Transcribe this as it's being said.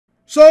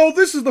So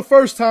this is the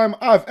first time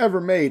I've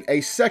ever made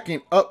a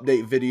second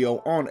update video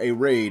on a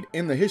raid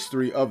in the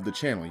history of the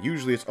channel.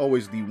 Usually it's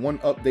always the one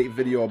update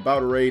video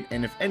about a raid,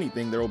 and if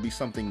anything there will be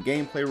something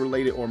gameplay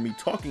related or me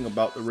talking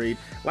about the raid,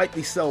 like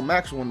the Cell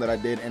Max one that I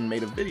did and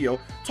made a video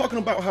talking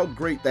about how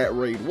great that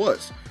raid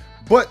was.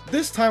 But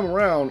this time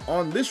around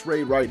on this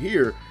raid right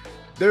here,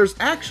 there's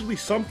actually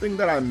something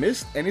that I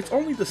missed, and it's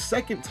only the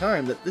second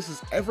time that this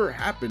has ever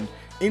happened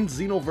in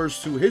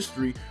Xenoverse 2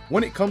 history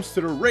when it comes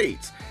to the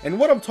raids. And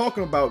what I'm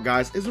talking about,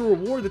 guys, is a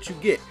reward that you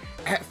get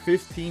at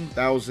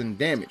 15,000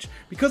 damage.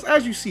 Because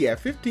as you see, at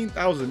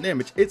 15,000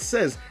 damage, it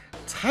says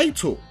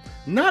title,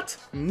 not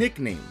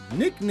nickname.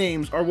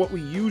 Nicknames are what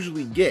we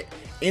usually get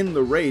in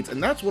the raids,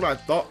 and that's what I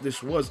thought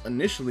this was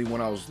initially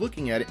when I was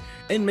looking at it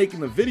and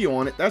making the video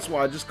on it. That's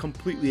why I just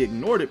completely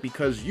ignored it,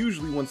 because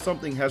usually when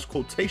something has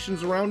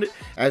quotations around it,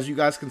 as you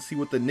guys can see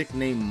with the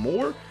nickname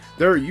more,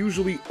 there are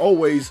usually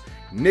always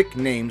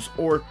nicknames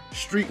or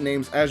street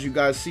names, as you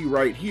guys see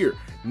right here.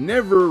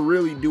 Never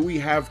really do we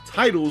have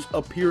titles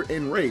appear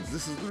in raids.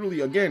 This is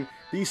literally, again,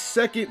 the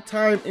second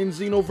time in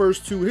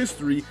Xenoverse 2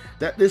 history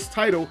that this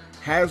title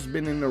has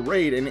been in the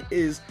raid, and it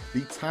is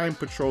the Time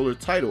Patroller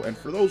title. And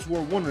for those who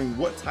are wondering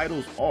what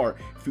titles are,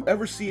 if you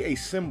ever see a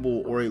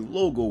symbol or a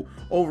logo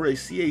over a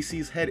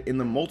CAC's head in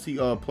the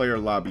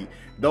multiplayer lobby,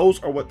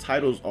 those are what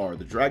titles are.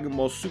 The Dragon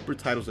Ball Super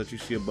titles that you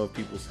see above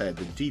people's head,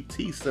 the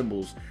GT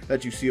symbols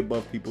that you see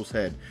above people's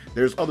head.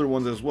 There's other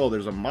ones as well.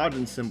 There's a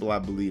Majin symbol, I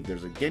believe.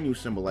 There's a Ginyu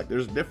symbol. Like,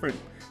 there's different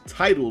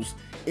titles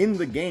in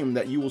the game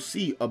that you will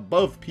see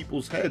above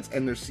people's heads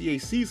and their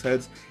CAC's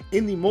heads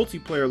in the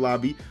multiplayer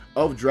lobby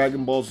of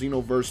Dragon Ball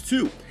Xenoverse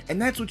 2.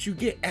 And that's what you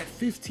get at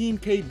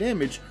 15k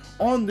damage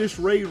on this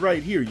raid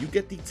right here. You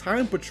get the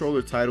Time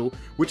Patroller title,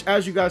 which,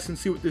 as you guys can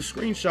see with this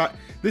screenshot,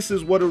 this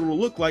is what it will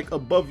look like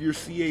above your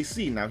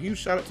CAC. Now, huge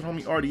shout out to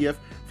homie RDF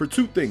for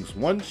two things.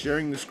 One,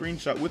 sharing the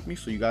screenshot with me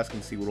so you guys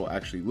can see what it'll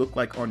actually look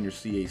like on your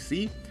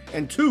CAC,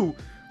 and two,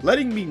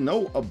 letting me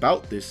know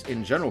about this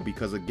in general,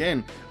 because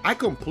again, I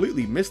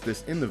completely missed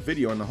this in the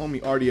video and the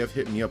homie RDF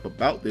hit me up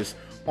about this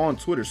on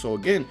Twitter. So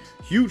again,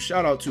 huge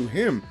shout out to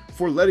him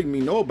for letting me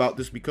know about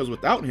this, because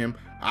without him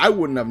I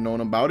wouldn't have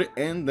known about it,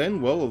 and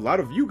then, well, a lot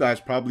of you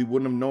guys probably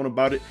wouldn't have known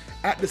about it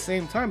at the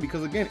same time,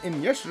 because again,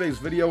 in yesterday's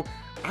video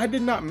I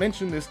did not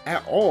mention this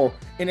at all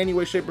in any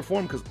way, shape, or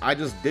form, because I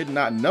just did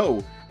not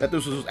know that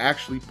this was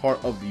actually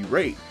part of the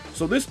raid.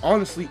 So this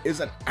honestly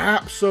is an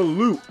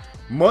absolute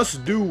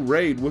must-do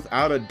raid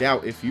without a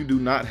doubt if you do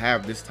not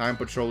have this Time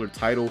Patroller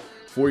title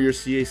for your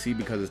CAC,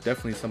 because it's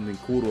definitely something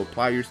cool to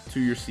apply to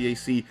your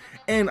CAC.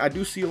 And I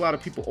do see a lot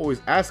of people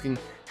always asking,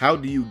 how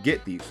do you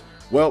get these?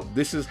 Well,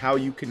 this is how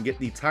you can get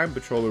the Time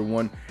Patroller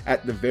one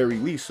at the very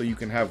least, so you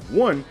can have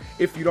one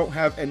if you don't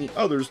have any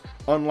others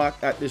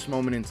unlocked at this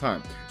moment in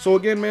time. So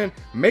again, man,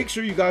 make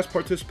sure you guys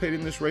participate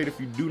in this raid if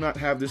you do not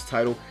have this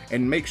title,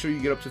 and make sure you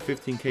get up to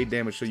 15k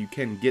damage so you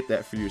can get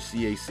that for your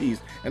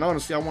CACs. And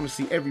honestly, I want to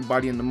see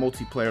everybody in the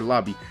multiplayer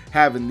lobby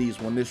having these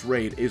when this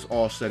raid is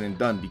all said and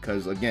done,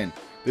 because again,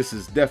 this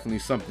is definitely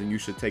something you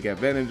should take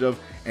advantage of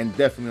and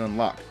definitely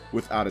unlock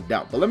without a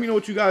doubt. But let me know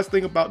what you guys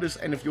think about this,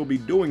 and if you'll be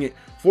doing it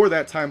for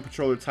that Time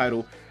Patroller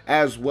title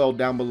as well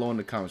down below in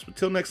the comments. But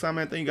till next time,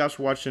 man, thank you guys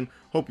for watching.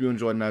 Hope you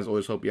enjoyed, and as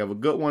always, hope you have a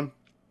good one.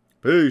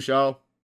 Peace, y'all.